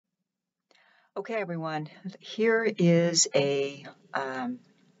Okay, everyone, here is a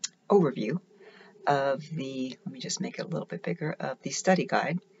overview of let me just make it a little bit bigger, of the study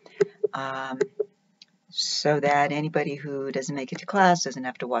guide, um, so that anybody who doesn't make it to class doesn't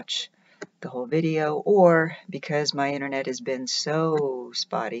have to watch the whole video, or because my internet has been so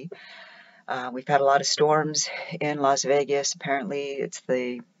spotty. We've had a lot of storms in Las Vegas. Apparently, it's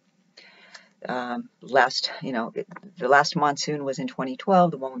the the last monsoon was in 2012.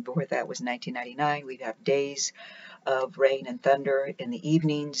 The one before that was 1999. We have days of rain and thunder in the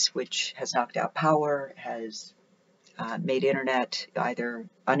evenings, which has knocked out power, has made internet either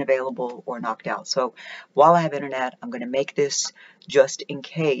unavailable or knocked out. So while I have internet, I'm going to make this just in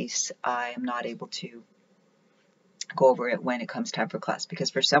case I am not able to go over it when it comes time for class, because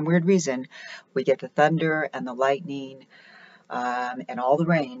for some weird reason we get the thunder and the lightning and all the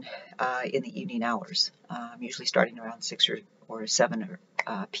rain in the evening hours, usually starting around 6 or 7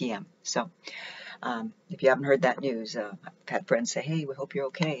 p.m. So if you haven't heard that news, I've had friends say, hey, we hope you're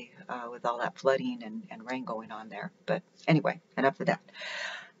okay with all that flooding and rain going on there. But anyway, enough of that.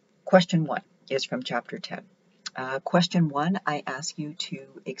 Question 1 is from chapter 10. Question 1, I ask you to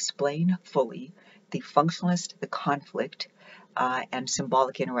explain fully the functionalist, the conflict, and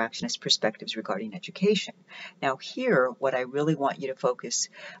symbolic interactionist perspectives regarding education. Now here, what I really want you to focus,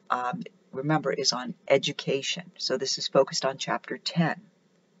 remember, is on education. So this is focused on chapter 10.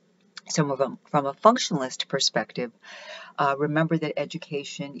 So from a functionalist perspective, remember that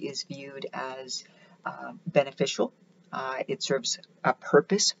education is viewed as beneficial. It serves a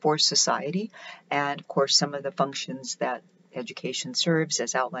purpose for society, and of course some of the functions that education serves,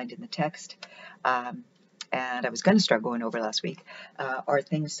 as outlined in the text, and I was going to start going over last week, are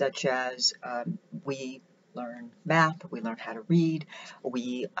things such as we learn math, we learn how to read,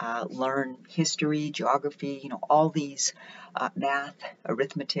 we learn history, geography, all these math,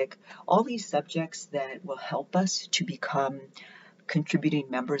 arithmetic, all these subjects that will help us to become contributing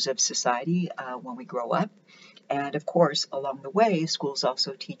members of society when we grow up. And of course, along the way, schools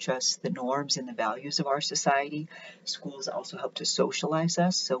also teach us the norms and the values of our society. Schools also help to socialize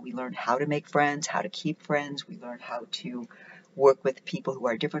us, so we learn how to make friends, how to keep friends. We learn how to work with people who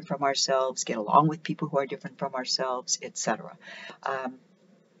are different from ourselves, get along with people who are different from ourselves, etc.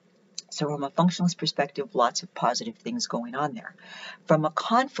 So from a functionalist perspective, lots of positive things going on there. From a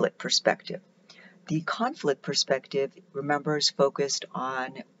conflict perspective, the conflict perspective, remember, is focused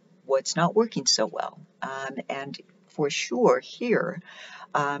on what's not working so well. And for sure here,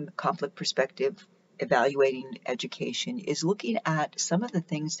 conflict perspective, evaluating education, is looking at some of the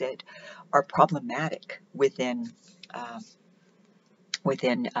things that are problematic within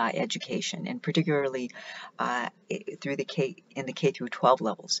education, and particularly through in the K through 12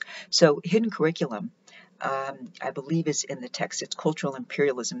 levels. So hidden curriculum, I believe, is in the text. It's cultural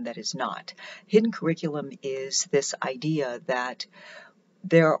imperialism that is not. Hidden curriculum is this idea that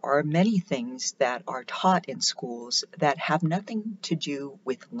there are many things that are taught in schools that have nothing to do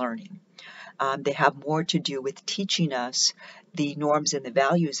with learning. They have more to do with teaching us the norms and the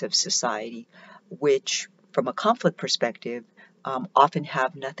values of society, which, from a conflict perspective, often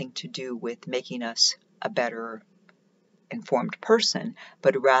have nothing to do with making us a better informed person,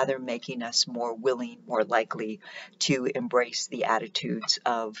 but rather making us more willing, more likely to embrace the attitudes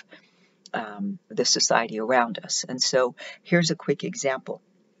of the society around us. And so here's a quick example.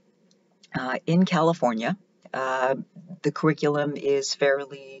 In California, the curriculum is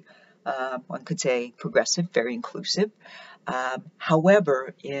fairly, one could say, progressive, very inclusive.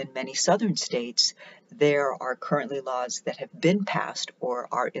 However, in many southern states, there are currently laws that have been passed or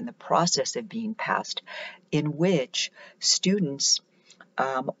are in the process of being passed, in which students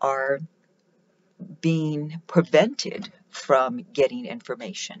are being prevented from getting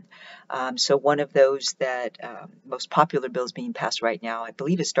information. So one of those that most popular bills being passed right now, I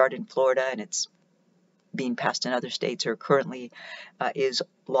believe it started in Florida and it's being passed in other states, or currently is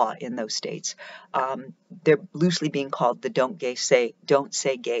law in those states. They're loosely being called the don't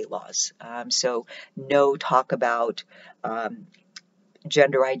say gay laws. So no talk about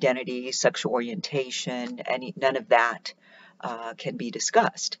gender identity, sexual orientation, none of that can be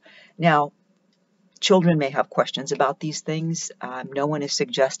discussed. Now, children may have questions about these things. No one is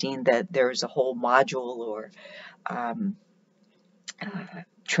suggesting that there's a whole module or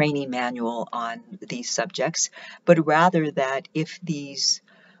training manual on these subjects, but rather that if these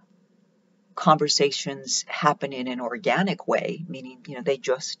conversations happen in an organic way, meaning they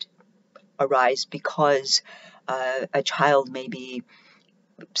just arise because a child maybe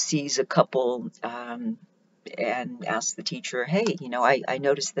sees a couple and asks the teacher, hey, I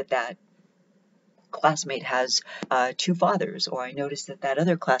noticed that classmate has 2 fathers, or I noticed that that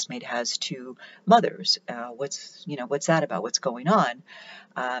other classmate has 2 mothers. What's that about? What's going on?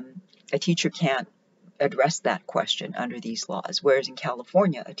 A teacher can't address that question under these laws, whereas in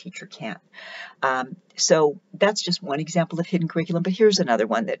California, a teacher can. So that's just one example of hidden curriculum, but here's another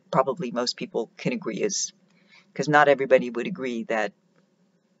one that probably most people can agree is, because not everybody would agree that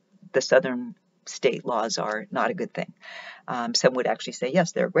the southern state laws are not a good thing. Some would actually say,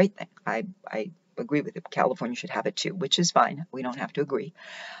 yes, they're a great thing. I agree with it. California should have it too, which is fine. We don't have to agree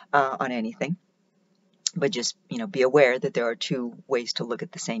on anything. But just, be aware that there are 2 ways to look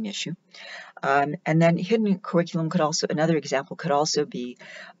at the same issue. And then hidden curriculum another example could also be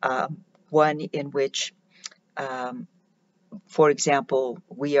one in which, for example,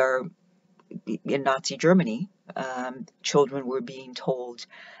 we are in Nazi Germany, children were being told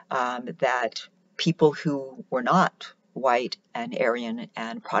that people who were not white and Aryan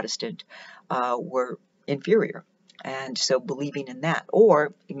and Protestant were inferior. And so believing in that,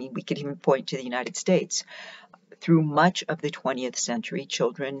 or, we could even point to the United States. Through much of the 20th century,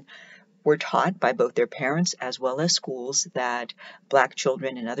 children were taught by both their parents as well as schools that Black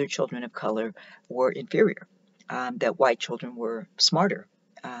children and other children of color were inferior, that white children were smarter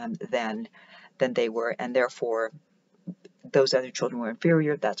than they were, and therefore those other children were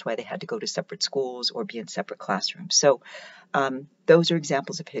inferior. That's why they had to go to separate schools or be in separate classrooms. So those are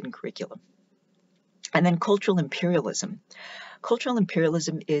examples of hidden curriculum. And then cultural imperialism. Cultural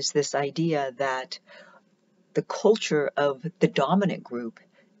imperialism is this idea that the culture of the dominant group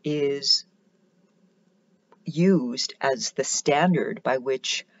is used as the standard by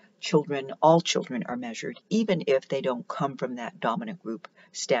which all children are measured, even if they don't come from that dominant group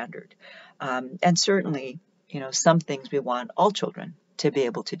standard. And certainly, some things we want all children to be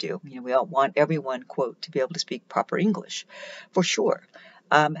able to do. We all want everyone, quote, to be able to speak proper English, for sure.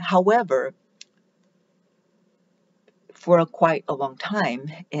 However, for quite a long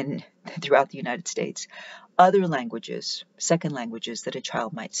time throughout the United States, other languages, second languages that a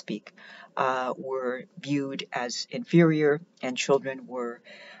child might speak, were viewed as inferior, and children were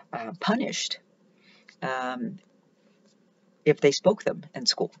punished if they spoke them in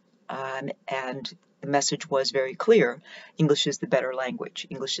school. And the message was very clear: English is the better language.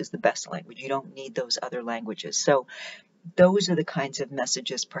 English is the best language. You don't need those other languages. So those are the kinds of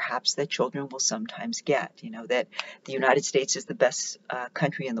messages perhaps that children will sometimes get, that the United States is the best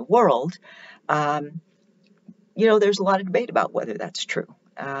country in the world. There's a lot of debate about whether that's true.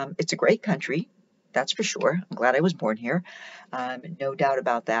 It's a great country, that's for sure. I'm glad I was born here. No doubt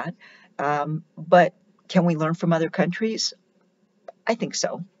about that. But can we learn from other countries? I think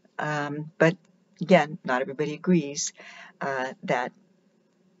so. But again, not everybody agrees that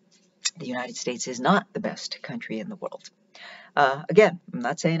the United States is not the best country in the world. Again, I'm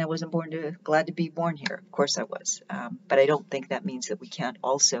not saying I wasn't glad to be born here. Of course I was. But I don't think that means that we can't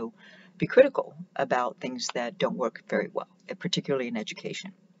also be critical about things that don't work very well, particularly in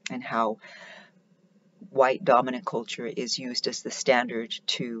education, and how white dominant culture is used as the standard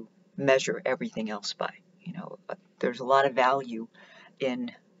to measure everything else by. There's a lot of value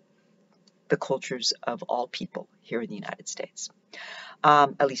in the cultures of all people here in the United States.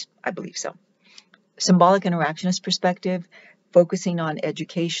 At least I believe so. Symbolic interactionist perspective, focusing on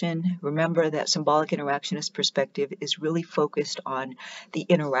education. Remember that symbolic interactionist perspective is really focused on the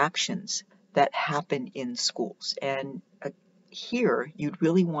interactions that happen in schools. And here, you'd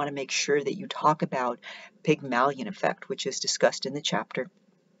really want to make sure that you talk about Pygmalion effect, which is discussed in the chapter.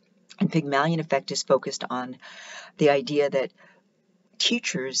 And Pygmalion effect is focused on the idea that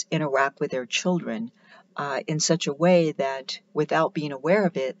teachers interact with their children in such a way that without being aware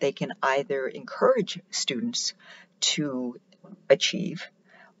of it, they can either encourage students to achieve,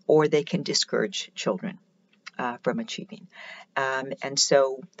 or they can discourage children from achieving. And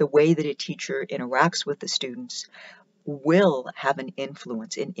so the way that a teacher interacts with the students will have an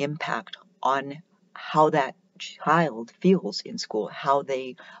influence, an impact on how that child feels in school, how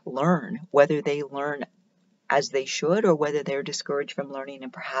they learn, whether they learn as they should, or whether they're discouraged from learning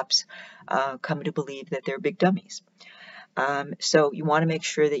and perhaps come to believe that they're big dummies. So you want to make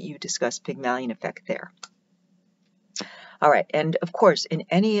sure that you discuss Pygmalion effect there. All right, and of course, in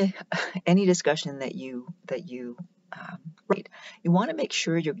any discussion that you write, you want to make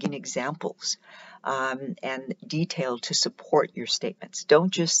sure you're giving examples and detail to support your statements.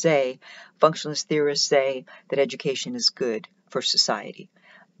 Don't just say, functionalist theorists say that education is good for society.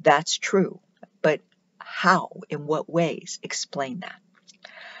 That's true, but how? In what ways? Explain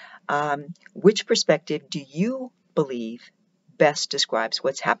that. Which perspective do you believe best describes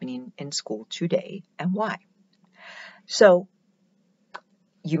what's happening in school today, and why? So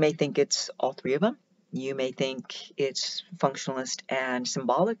you may think it's all 3 of them. You may think it's functionalist and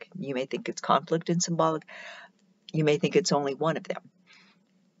symbolic. You may think it's conflict and symbolic. You may think it's only one of them.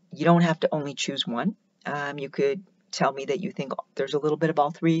 You don't have to only choose one. You could tell me that you think there's a little bit of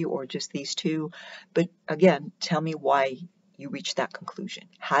all three or just these two. But again, tell me why you reached that conclusion.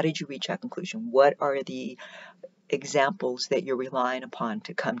 How did you reach that conclusion? What are the examples that you're relying upon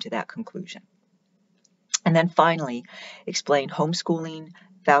to come to that conclusion? And then finally, explain homeschooling,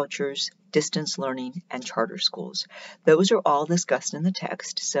 vouchers, distance learning, and charter schools. Those are all discussed in the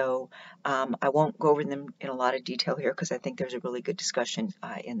text, so I won't go over them in a lot of detail here because I think there's a really good discussion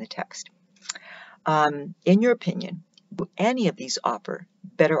in the text. In your opinion, do any of these offer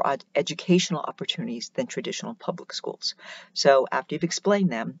better educational opportunities than traditional public schools? So after you've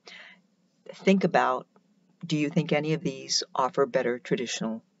explained them, think about, do you think any of these offer better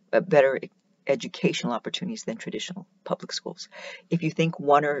educational opportunities than traditional public schools? If you think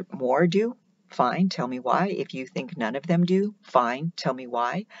one or more do, fine, tell me why. If you think none of them do, fine, tell me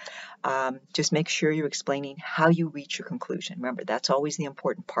why. Just make sure you're explaining how you reach your conclusion. Remember, that's always the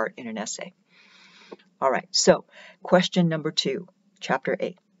important part in an essay. All right, so question number 2, chapter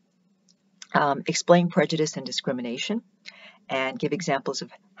 8. Explain prejudice and discrimination and give examples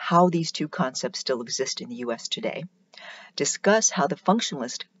of how these two concepts still exist in the U.S. today. Discuss how the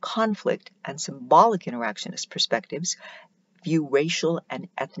functionalist, conflict, and symbolic interactionist perspectives view racial and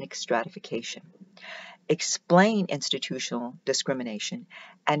ethnic stratification. Explain institutional discrimination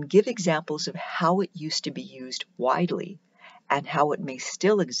and give examples of how it used to be used widely and how it may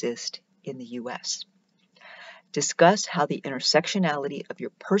still exist in the U.S. Discuss how the intersectionality of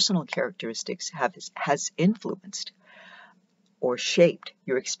your personal characteristics has influenced or shaped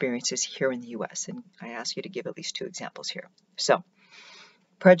your experiences here in the U.S. And I ask you to give at least 2 examples here. So,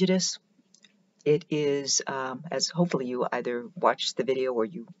 prejudice, it is, as hopefully you either watched the video or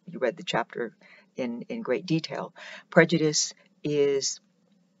you read the chapter in great detail, prejudice is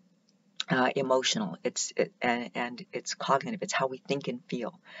emotional, and it's cognitive, it's how we think and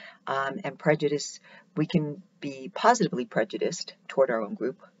feel. And prejudice, we can be positively prejudiced toward our own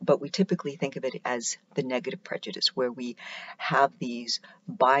group, but we typically think of it as the negative prejudice, where we have these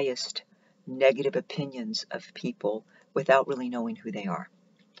biased negative opinions of people without really knowing who they are.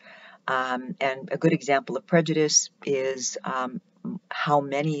 And a good example of prejudice is how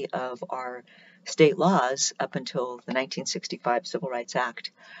many of our state laws up until the 1965 Civil Rights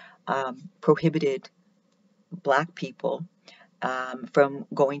Act prohibited Black people from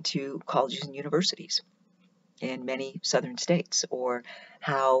going to colleges and universities in many southern states, or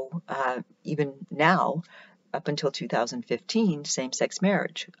how even now, up until 2015, same-sex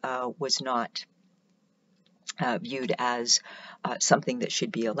marriage was not viewed as something that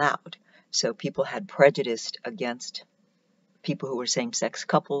should be allowed. So people had prejudice against people who were same-sex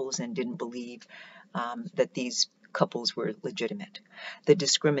couples and didn't believe that these couples were legitimate. The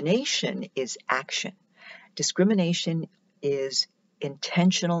discrimination is action. Discrimination is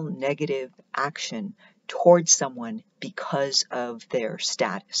intentional negative action towards someone because of their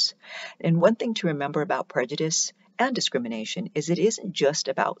status. And one thing to remember about prejudice and discrimination is it isn't just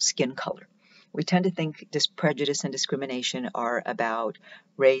about skin color. We tend to think this prejudice and discrimination are about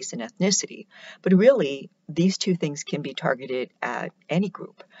race and ethnicity, but really these two things can be targeted at any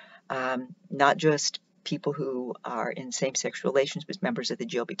group, not just people who are in same-sex relations with members of the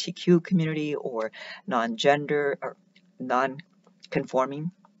LGBTQ community or non-gender or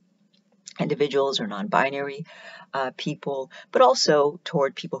non-conforming individuals or non-binary people, but also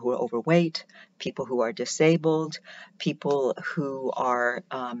toward people who are overweight, people who are disabled, people who are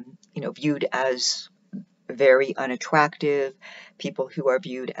viewed as very unattractive, people who are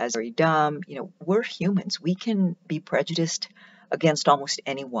viewed as very dumb. We're humans. We can be prejudiced against almost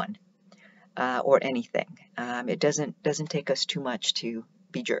anyone or anything. It doesn't take us too much to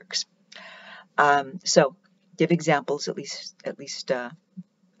be jerks. So give examples, at least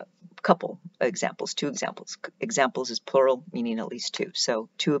couple examples, 2 examples. Examples is plural, meaning at least 2. So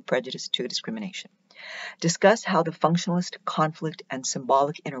 2 of prejudice, 2 of discrimination. Discuss how the functionalist, conflict, and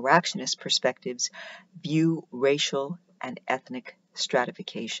symbolic interactionist perspectives view racial and ethnic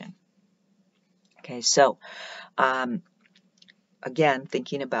stratification. Okay, so again,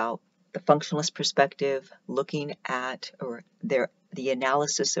 thinking about the functionalist perspective, looking at the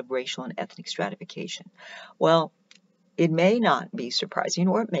analysis of racial and ethnic stratification. Well, it may not be surprising,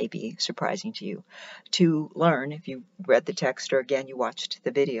 or it may be surprising to you, to learn, if you read the text or again you watched the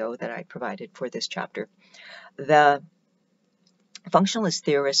video that I provided for this chapter, the functionalist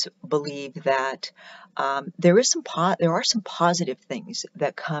theorists believe that there are some positive things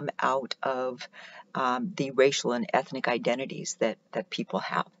that come out of the racial and ethnic identities that people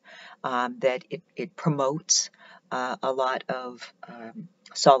have. that it promotes a lot of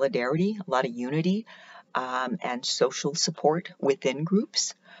solidarity, a lot of unity, and social support within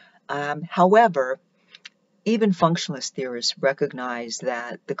groups. However, even functionalist theorists recognize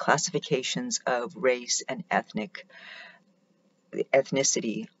that the classifications of race and ethnicity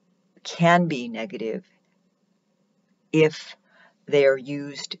can be negative if they are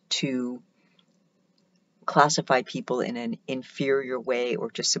used to classify people in an inferior way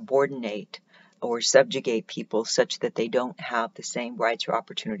or to subordinate or subjugate people such that they don't have the same rights or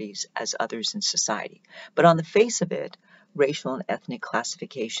opportunities as others in society. But on the face of it, racial and ethnic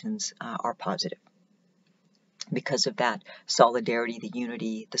classifications are positive because of that solidarity, the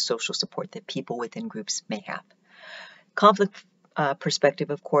unity, the social support that people within groups may have. Conflict perspective,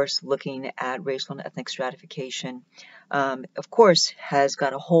 of course, looking at racial and ethnic stratification, of course, has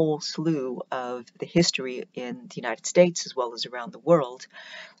got a whole slew of the history in the United States as well as around the world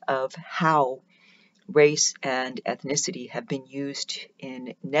of how race and ethnicity have been used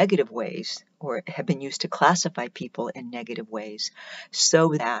in negative ways or have been used to classify people in negative ways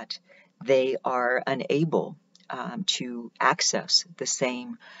so that they are unable to access the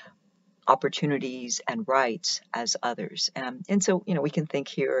same opportunities and rights as others. And so, we can think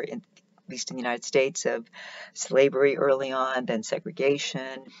here, at least in the United States, of slavery early on, then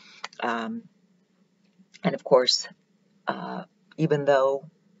segregation, and of course, even though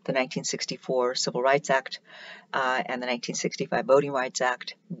the 1964 Civil Rights Act and the 1965 Voting Rights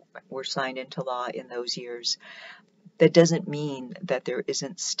Act were signed into law in those years, that doesn't mean that there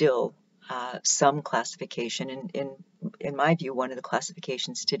isn't still some classification. In my view, one of the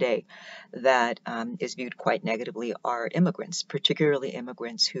classifications today that is viewed quite negatively are immigrants, particularly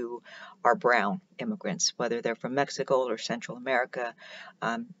immigrants who are brown immigrants, whether they're from Mexico or Central America.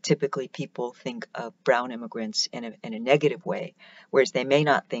 Typically, people think of brown immigrants in a negative way, whereas they may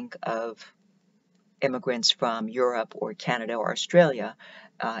not think of immigrants from Europe or Canada or Australia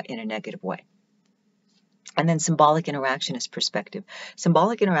in a negative way. And then symbolic interactionist perspective.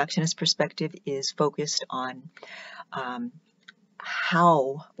 Symbolic interactionist perspective is focused on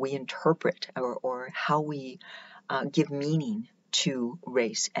how we interpret or how we give meaning to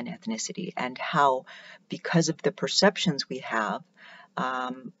race and ethnicity, and how, because of the perceptions we have,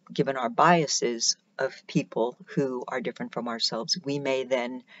 given our biases of people who are different from ourselves, we may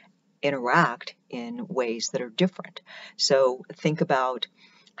then interact in ways that are different. So think about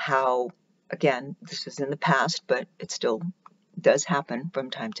how, again, this was in the past, but it still does happen from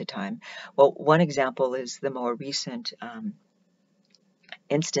time to time. Well, one example is the more recent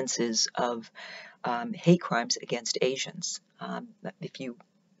instances of hate crimes against Asians.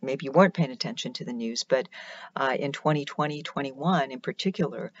 Maybe you weren't paying attention to the news, but in 2020-21 in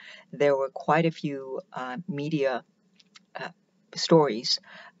particular, there were quite a few media stories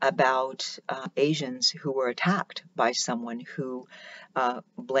about Asians who were attacked by someone who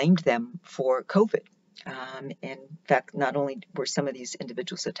blamed them for COVID. In fact, not only were some of these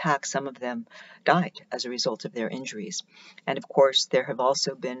individuals attacked, some of them died as a result of their injuries. And of course, there have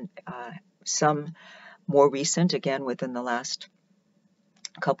also been some more recent, again within the last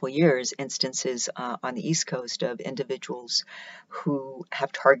couple years, instances on the East Coast of individuals who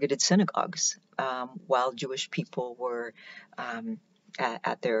have targeted synagogues while Jewish people were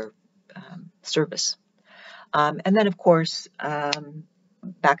at their service. And then, of course,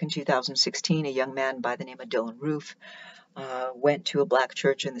 back in 2016, a young man by the name of Dylan Roof went to a black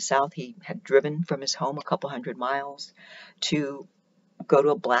church in the South. He had driven from his home a couple hundred miles to go to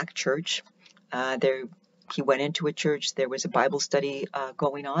a black church. He went into a church. There was a Bible study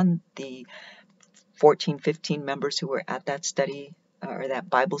going on. The 15 members who were at that study or that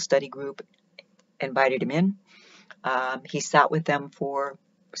Bible study group invited him in. He sat with them for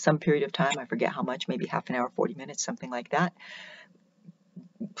some period of time. I forget how much, maybe half an hour, 40 minutes, something like that,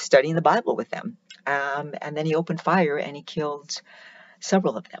 studying the Bible with them. And then he opened fire and he killed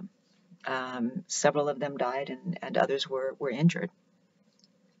several of them. Several of them died and others were injured.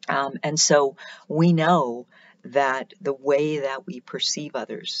 And so we know that the way that we perceive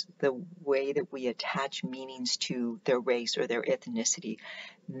others, the way that we attach meanings to their race or their ethnicity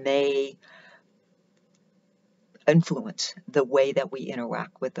may influence the way that we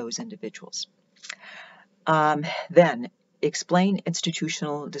interact with those individuals. Then explain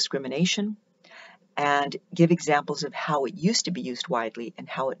institutional discrimination and give examples of how it used to be used widely and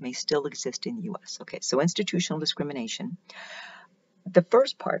how it may still exist in the U.S. Okay, so institutional discrimination. The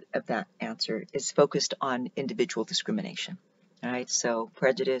first part of that answer is focused on individual discrimination. All right, so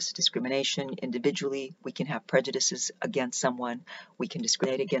prejudice, discrimination, individually, we can have prejudices against someone. We can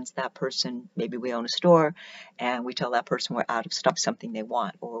discriminate against that person. Maybe we own a store and we tell that person we're out of stock, something they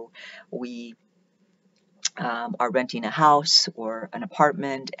want, or we are renting a house or an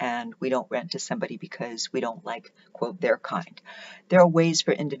apartment and we don't rent to somebody because we don't like, quote, their kind. There are ways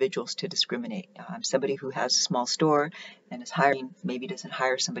for individuals to discriminate. Somebody who has a small store and is hiring maybe doesn't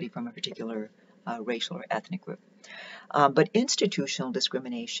hire somebody from a particular racial or ethnic group. But institutional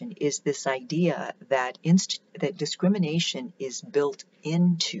discrimination is this idea that that discrimination is built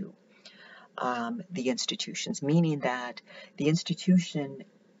into the institutions, meaning that the institution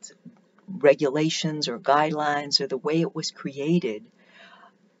regulations or guidelines or the way it was created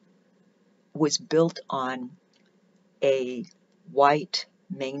was built on a white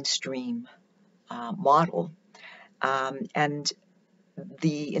mainstream model, and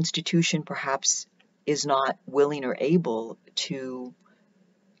the institution perhaps is not willing or able to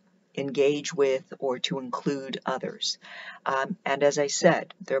engage with or to include others. And as I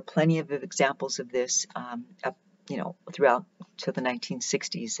said, there are plenty of examples of this throughout to the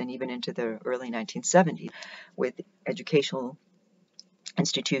 1960s and even into the early 1970s, with educational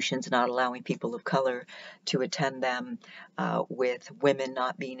institutions not allowing people of color to attend them, with women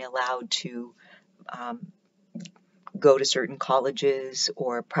not being allowed to go to certain colleges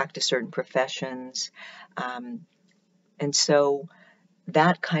or practice certain professions. And so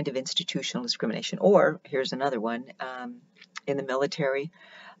that kind of institutional discrimination, or here's another one, in the military,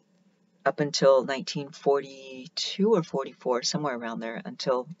 up until 1942 or 44, somewhere around there,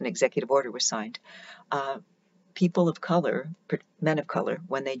 until an executive order was signed, people of color, men of color,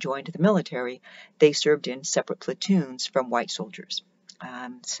 when they joined the military, they served in separate platoons from white soldiers.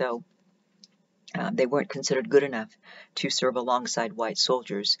 They weren't considered good enough to serve alongside white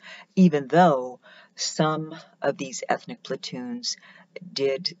soldiers, even though some of these ethnic platoons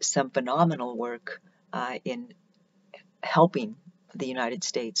did some phenomenal work in helping the United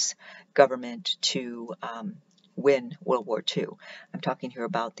States government to win World War II. I'm talking here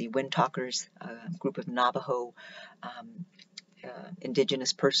about the Windtalkers, a group of Navajo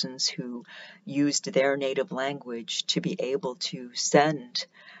indigenous persons who used their native language to be able to send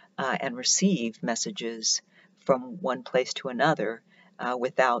and receive messages from one place to another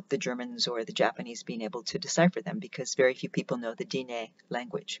without the Germans or the Japanese being able to decipher them, because very few people know the Diné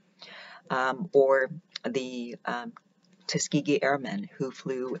language. Or the Tuskegee Airmen who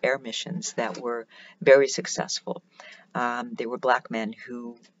flew air missions that were very successful. They were black men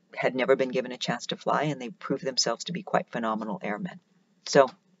who had never been given a chance to fly, and they proved themselves to be quite phenomenal airmen. So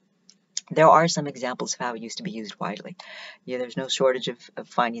there are some examples of how it used to be used widely. There's no shortage of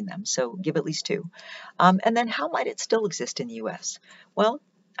finding them, so give at least two. And then how might it still exist in the U.S.? Well,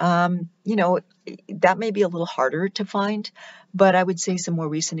 that may be a little harder to find, but I would say some more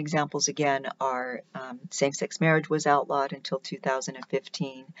recent examples again are same-sex marriage was outlawed until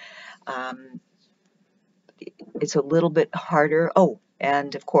 2015. It's a little bit harder. Oh,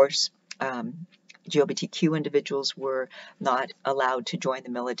 and of course, LGBTQ individuals were not allowed to join the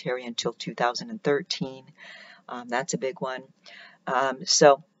military until 2013. That's a big one.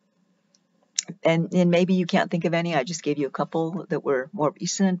 And maybe you can't think of any. I just gave you a couple that were more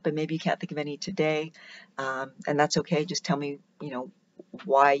recent, but maybe you can't think of any today. And that's okay. Just tell me,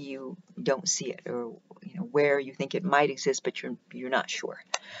 why you don't see it, or where you think it might exist, but you're not sure.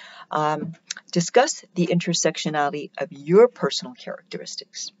 Discuss the intersectionality of your personal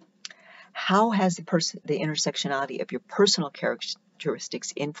characteristics. How has the intersectionality of your personal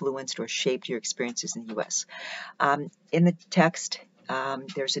characteristics influenced or shaped your experiences in the U.S.? In the text,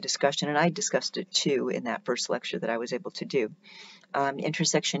 there's a discussion, and I discussed it too in that first lecture that I was able to do.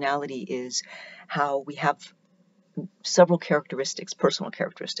 Intersectionality is how we have several characteristics, personal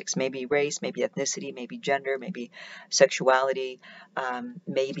characteristics, maybe race, maybe ethnicity, maybe gender, maybe sexuality,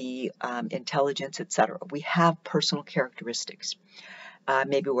 maybe intelligence, etc. We have personal characteristics.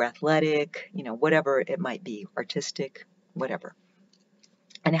 Maybe we're athletic, whatever it might be, artistic, whatever.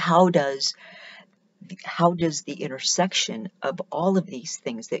 And how does the intersection of all of these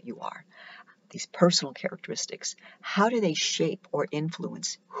things that you are, these personal characteristics, how do they shape or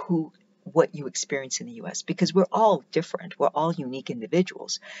influence what you experience in the U.S.? Because we're all different. We're all unique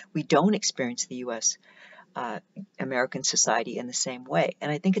individuals. We don't experience the U.S. American society in the same way.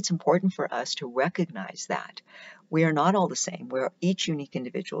 And I think it's important for us to recognize that. We are not all the same. We're each unique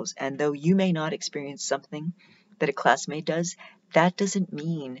individuals. And though you may not experience something that a classmate does, that doesn't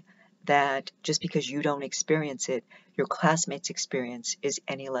mean that just because you don't experience it, your classmate's experience is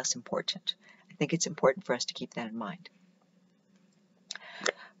any less important. I think it's important for us to keep that in mind.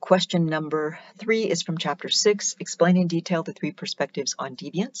 Question number 3 is from chapter 6. Explain in detail the 3 perspectives on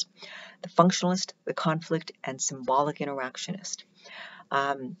deviance: the functionalist, the conflict, and symbolic interactionist.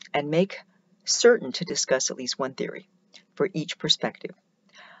 And make certain to discuss at least one theory for each perspective.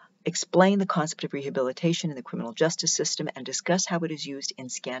 Explain the concept of rehabilitation in the criminal justice system and discuss how it is used in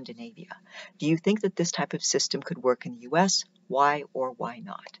Scandinavia. Do you think that this type of system could work in the US? Why or why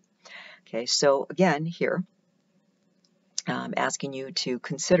not? Okay, so again here, asking you to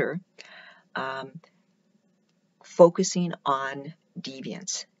consider focusing on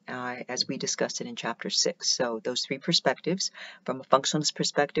deviance, as we discussed it in chapter 6. So those 3 perspectives. From a functionalist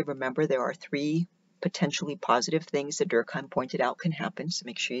perspective, remember there are 3 potentially positive things that Durkheim pointed out can happen, so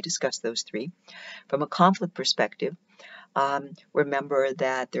make sure you discuss those 3. From a conflict perspective, remember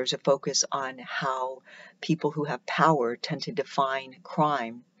that there's a focus on how people who have power tend to define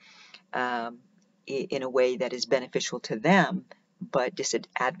crime in a way that is beneficial to them but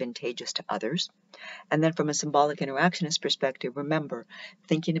disadvantageous to others. And then from a symbolic interactionist perspective, remember,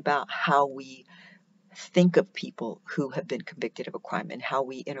 thinking about how we think of people who have been convicted of a crime and how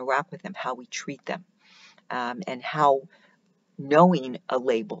we interact with them, how we treat them, and how knowing a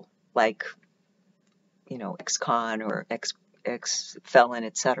label like, ex-con or ex-felon,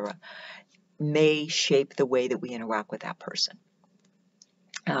 etc., may shape the way that we interact with that person.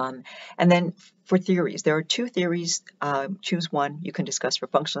 And then for theories, there are 2 theories. Choose one. You can discuss for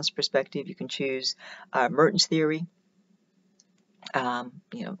functionalist perspective. You can choose Merton's theory,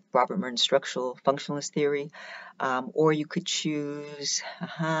 Robert Merton's structural functionalist theory, or you could choose,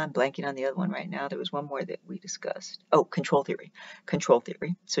 I'm blanking on the other one right now. There was one more that we discussed. Oh, control theory. Control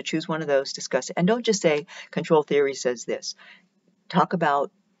theory. So choose one of those, discuss it. And don't just say control theory says this. Talk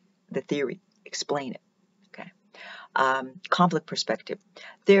about the theory. Explain it. Okay. Conflict perspective.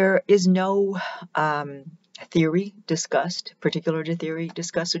 There is no theory discussed, particular to theory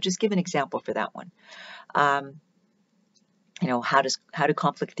discussed, so just give an example for that one. How do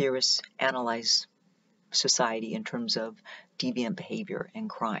conflict theorists analyze society in terms of deviant behavior and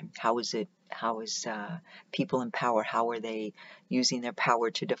crime? How is people in power, how are they using their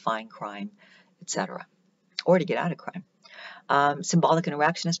power to define crime, etc., or to get out of crime? Symbolic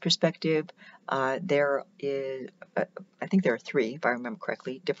interactionist perspective, there is, I think there are 3, if I remember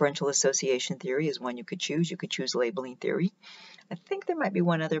correctly. Differential association theory is one you could choose. You could choose labeling theory. I think there might be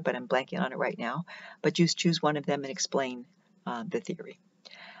one other, but I'm blanking on it right now. But just choose one of them and explain the theory.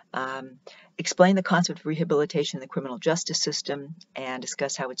 Explain the concept of rehabilitation in the criminal justice system and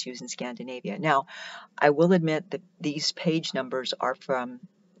discuss how it's used in Scandinavia. Now, I will admit that these page numbers are from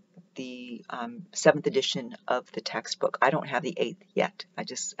the 7th edition of the textbook. I don't have the 8th yet. I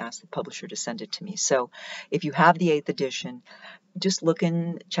just asked the publisher to send it to me. So if you have the 8th edition, just look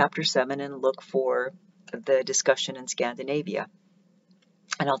in chapter 7 and look for the discussion in Scandinavia.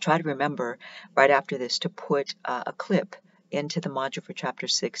 And I'll try to remember right after this to put a clip into the module for chapter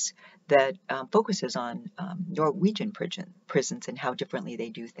 6 that focuses on Norwegian prisons and how differently they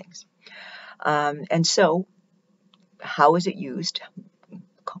do things. And so, how is it used?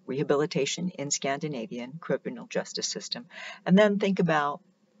 Rehabilitation in Scandinavian criminal justice system. And then think about,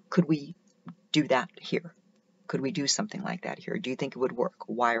 could we do that here? Could we do something like that here? Do you think it would work?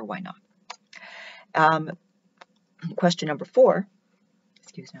 Why or why not? Question number 4.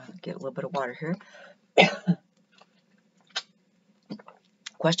 Excuse me, I'll get a little bit of water here.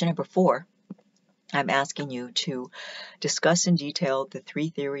 Question number 4, I'm asking you to discuss in detail the 3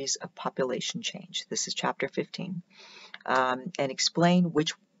 theories of population change. This is chapter 15. And explain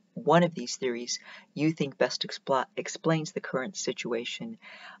which one of these theories you think best explains the current situation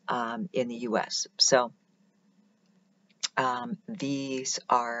in the U.S. So these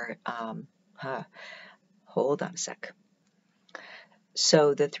are, hold on a sec.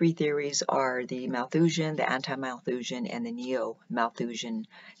 So the 3 theories are the Malthusian, the anti-Malthusian, and the neo-Malthusian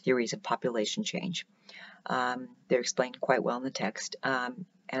theories of population change. They're explained quite well in the text, and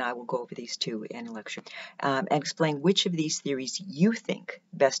I will go over these 2 in lecture, and explain which of these theories you think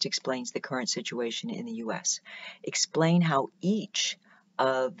best explains the current situation in the U.S. Explain how each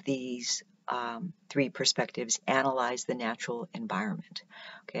of these 3 perspectives analyze the natural environment.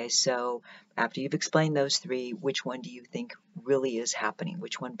 Okay, so after you've explained those 3, which one do you think really is happening?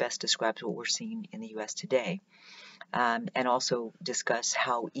 Which one best describes what we're seeing in the U.S. today? And also discuss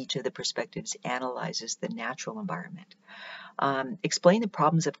how each of the perspectives analyzes the natural environment. Explain the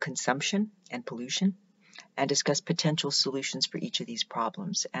problems of consumption and pollution, and discuss potential solutions for each of these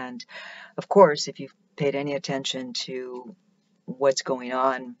problems. And of course, if you've paid any attention to what's going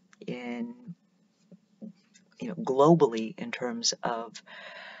on in globally in terms of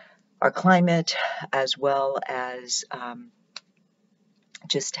our climate, as well as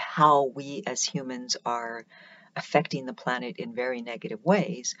just how we as humans are affecting the planet in very negative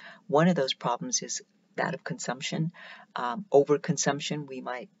ways. One of those problems is that of consumption. Overconsumption, we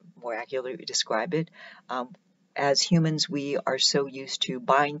might more accurately describe it. As humans, we are so used to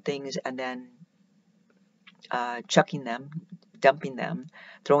buying things and then chucking them, dumping them,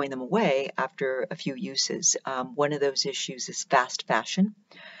 throwing them away after a few uses. One of those issues is fast fashion.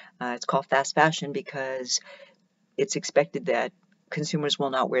 It's called fast fashion because it's expected that consumers will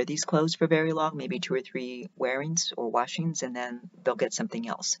not wear these clothes for very long, maybe 2 or 3 wearings or washings, and then they'll get something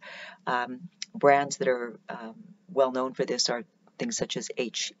else. Brands that are well known for this are things such as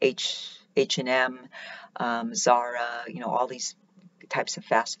H&M, Zara, all these types of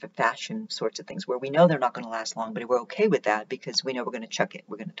fast fashion sorts of things where we know they're not going to last long, but we're okay with that because we know we're going to chuck it,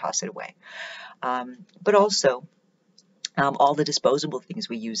 we're going to toss it away. But also, all the disposable things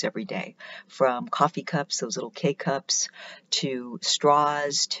we use every day, from coffee cups, those little K-cups, to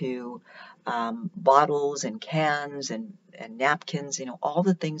straws, to bottles and cans and napkins, all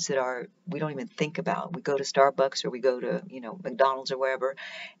the things that we don't even think about. We go to Starbucks or we go to, McDonald's or wherever,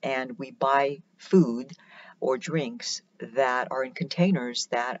 and we buy food or drinks that are in containers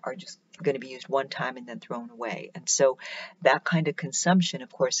that are just going to be used one time and then thrown away. And so that kind of consumption,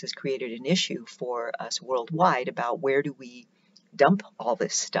 of course, has created an issue for us worldwide about where do we dump all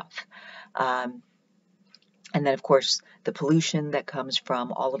this stuff. And then, of course, the pollution that comes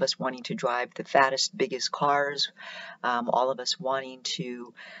from all of us wanting to drive the fattest, biggest cars, all of us wanting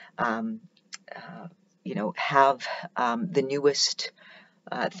to, have the newest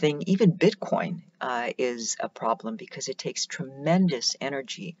thing. Even Bitcoin is a problem because it takes tremendous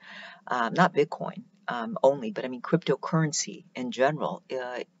energy. Not Bitcoin only, but I mean cryptocurrency in general.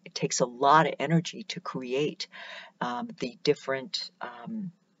 It takes a lot of energy to create the different,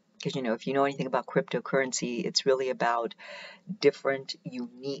 because if you know anything about cryptocurrency, it's really about different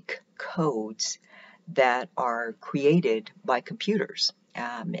unique codes that are created by computers.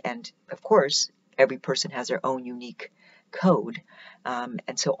 And of course, every person has their own unique code. And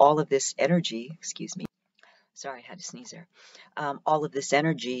so all of this energy, excuse me, sorry, I had to sneeze there. All of this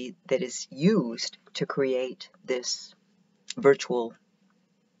energy that is used to create this virtual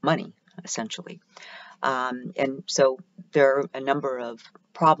money, essentially. And so there are a number of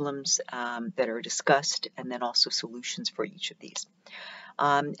problems that are discussed, and then also solutions for each of these.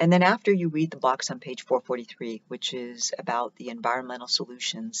 And then after you read the box on page 443, which is about the environmental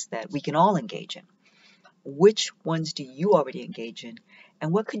solutions that we can all engage in, which ones do you already engage in,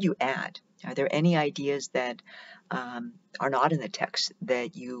 and what could you add? Are there any ideas that are not in the text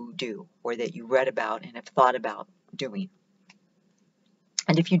that you do or that you read about and have thought about doing?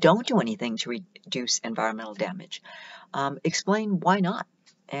 And if you don't do anything to reduce environmental damage, explain why not,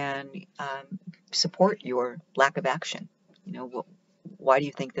 and support your lack of action. Why do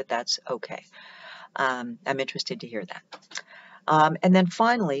you think that that's okay? I'm interested to hear that. And then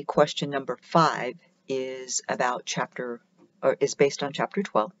finally, question number 5 is based on chapter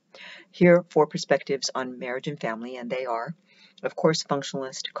 12. Here are 4 perspectives on marriage and family, and they are, of course,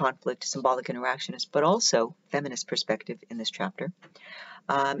 functionalist, conflict, symbolic, interactionist, but also feminist perspective in this chapter.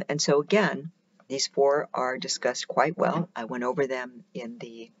 And so again, these 4 are discussed quite well. I went over them in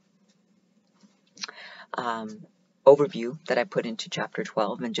the overview that I put into chapter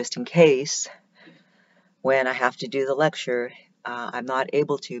 12, and just in case when I have to do the lecture, I'm not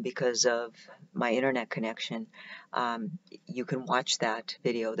able to because of my internet connection, you can watch that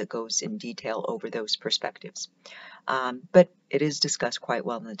video that goes in detail over those perspectives. But it is discussed quite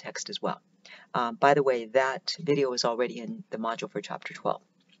well in the text as well. By the way, that video is already in the module for chapter 12.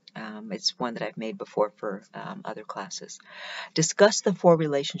 It's one that I've made before for other classes. Discuss the 4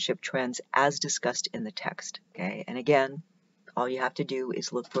 relationship trends as discussed in the text. Okay, and again, all you have to do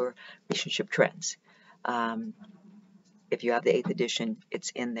is look for relationship trends. If you have the 8th edition,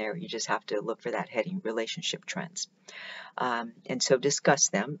 it's in there. You just have to look for that heading, relationship trends. And so discuss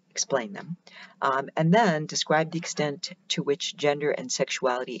them, explain them, and then describe the extent to which gender and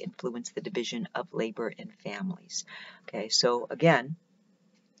sexuality influence the division of labor in families. Okay, so again,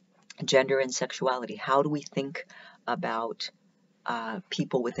 gender and sexuality. How do we think about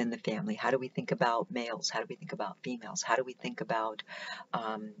people within the family? How do we think about males? How do we think about females? How do we think about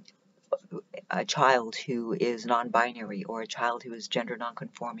a child who is non-binary, or a child who is gender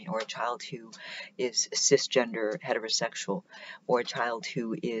non-conforming, or a child who is cisgender heterosexual, or a child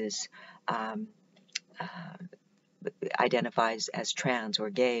who is identifies as trans or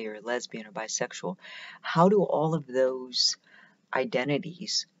gay or lesbian or bisexual? How do all of those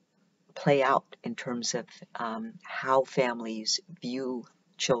identities play out in terms of how families view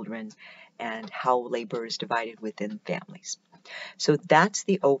children and how labor is divided within families? So that's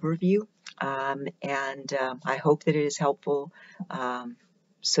the overview, and I hope that it is helpful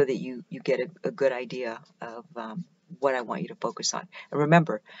so that you get a good idea of what I want you to focus on. And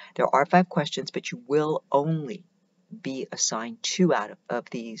remember, there are 5 questions, but you will only be assigned 2 out of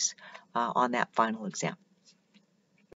these on that final exam.